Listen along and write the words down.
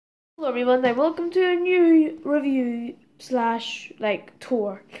Hello everyone and welcome to a new review slash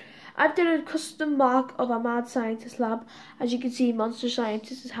tour. I've done a custom mock of a mad scientist lab. As you can see, Monster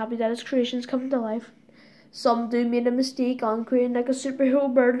Scientist is happy that his creations come to life. Some dude made a mistake on creating like a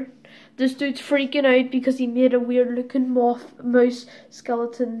superhero bird. This dude's freaking out because he made a weird looking mouse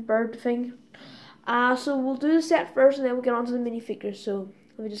skeleton bird thing. So we'll do the set first and then we'll get on to the minifigures. So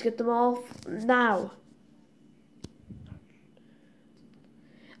let me just get them all now.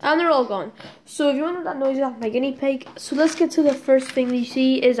 And they're all gone. So if you wonder what that noise is, that's my guinea pig. So let's get to the first thing you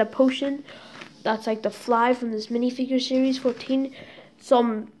see is a potion. That's like the fly from this minifigure series 14.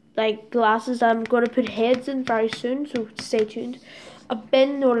 Some like glasses that I'm going to put heads in very soon, so stay tuned. A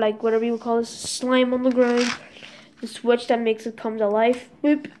bin or like whatever you would call this, slime on the ground. The switch that makes it come to life.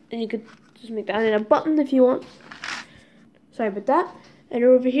 Boop. And you could just make that. And then a button if you want. Sorry about that. And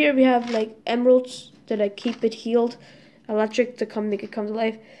over here we have like emeralds to like keep it healed. Electric to make it come to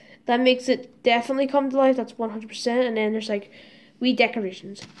life. That makes it definitely come to life. That's 100%. And then there's like wee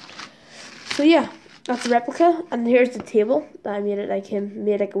decorations. So yeah, that's the replica. And here's the table that I made it like him.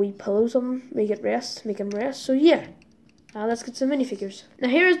 Made like a wee pillow or something. Make him rest. So yeah. Now let's get some minifigures. Now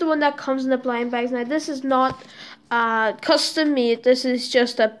here's the one that comes in the blind bags. Now this is not custom made. This is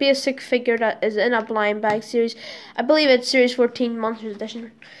just a basic figure that is in a blind bag series. I believe it's series 14 Monsters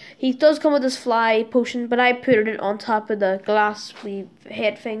Edition. He does come with this fly potion, but I put it on top of the glass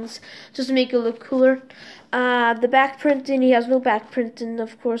head things just to make it look cooler. The back printing, he has no back printing,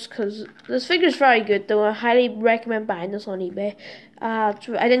 of course, because this figure is very good, though. I highly recommend buying this on eBay. I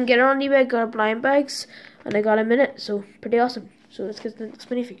didn't get it on eBay, I got it blind bags, and I got him in it, so pretty awesome. So let's get to the next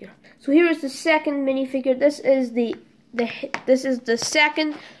minifigure. So here is the second minifigure. This is the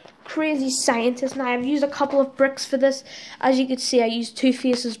second crazy scientist. Now I've used a couple of bricks for this. As you can see, I used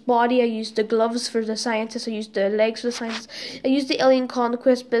Two-Face's body, I used the gloves for the scientist, I used the legs for the scientist, I used the Alien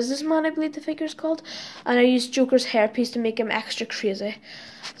Conquest businessman, I believe the figure's called, and I used Joker's hairpiece to make him extra crazy.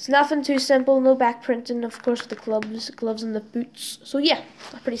 It's nothing too simple, no back printing, of course, the gloves and the boots. So yeah,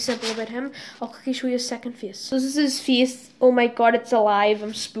 pretty simple about him. I'll quickly show you his second face. So this is his face. Oh my god, it's alive.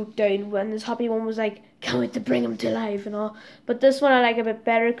 I'm spooked out. When this happy one was like, can't wait to bring him to life and all. But this one I like a bit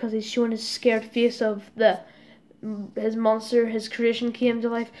better because he's showing his scared face of his monster, his creation came to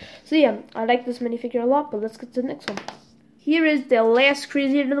life. So yeah, I like this minifigure a lot, but let's get to the next one. Here is the last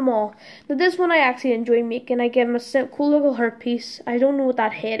crazier of them all. Now this one I actually enjoy making. I give him a cool little heart piece. I don't know what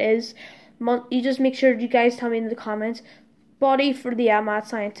that head is. You just make sure you guys tell me in the comments. Body for the mad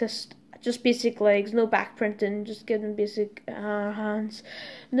scientist. Just basic legs, no back printing. Just give them basic hands.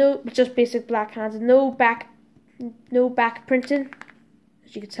 No, just basic black hands. No back printing.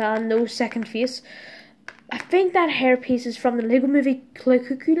 As you can tell, no second face. I think that hair piece is from the Lego movie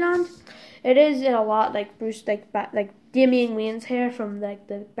Cuckoo Land. It is in a lot like Bruce, like Damian Wayne's hair from like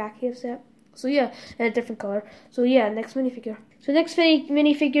the Batcave set. So yeah, in a different color. So yeah, next minifigure. So next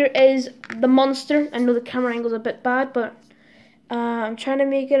minifigure is the monster. I know the camera angle's a bit bad, but I'm trying to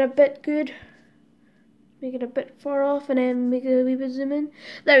make it a bit good. Make it a bit far off and then make it a wee bit zoom in.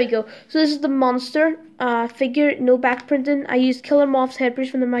 There we go. So this is the monster figure, no back printing. I used Killer Moth's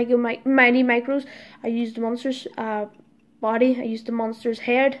headpiece from the Mighty Micros. I used the monster's body. I used the monster's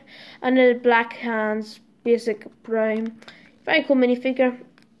head. And then black hands, basic brown. Very cool minifigure.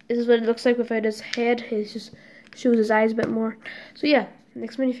 This is what it looks like without his head. It just shows his eyes a bit more. So yeah.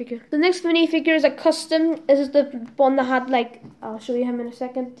 Next minifigure. The next minifigure is a custom. This is the one that had like, I'll show you him in a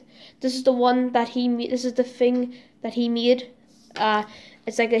second. This is the one that he made. This is the thing that he made.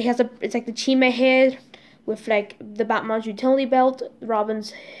 It's like it's like the Chima head with like the Batman's utility belt,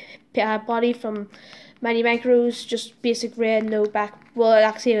 Robin's body from Mighty Micros, just basic red, no back. Well, it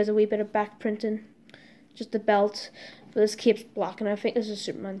actually has a wee bit of back printing, just the belt. But this cape's black, and I think this is a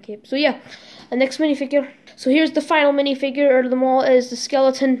Superman cape. So yeah, the next minifigure. So here's the final minifigure out of them all is the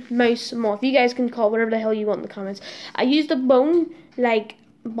skeleton mouse moth. You guys can call whatever the hell you want in the comments. I used a bone like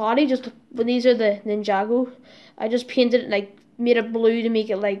body, but these are the Ninjago. I just painted it like made it blue to make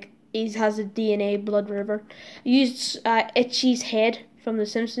it like he has a DNA blood river. I used Itchy's head from the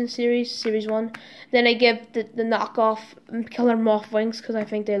Simpsons series 1. Then I give the knockoff Killer Moth wings because I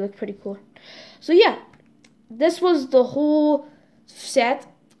think they look pretty cool. So yeah. This was the whole set.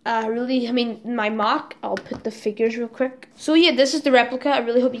 My mock. I'll put the figures real quick. So yeah, this is the replica. I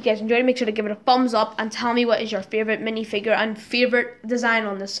really hope you guys enjoyed it. Make sure to give it a thumbs up and tell me what is your favorite minifigure and favorite design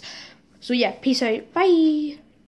on this. So yeah, peace out. Bye.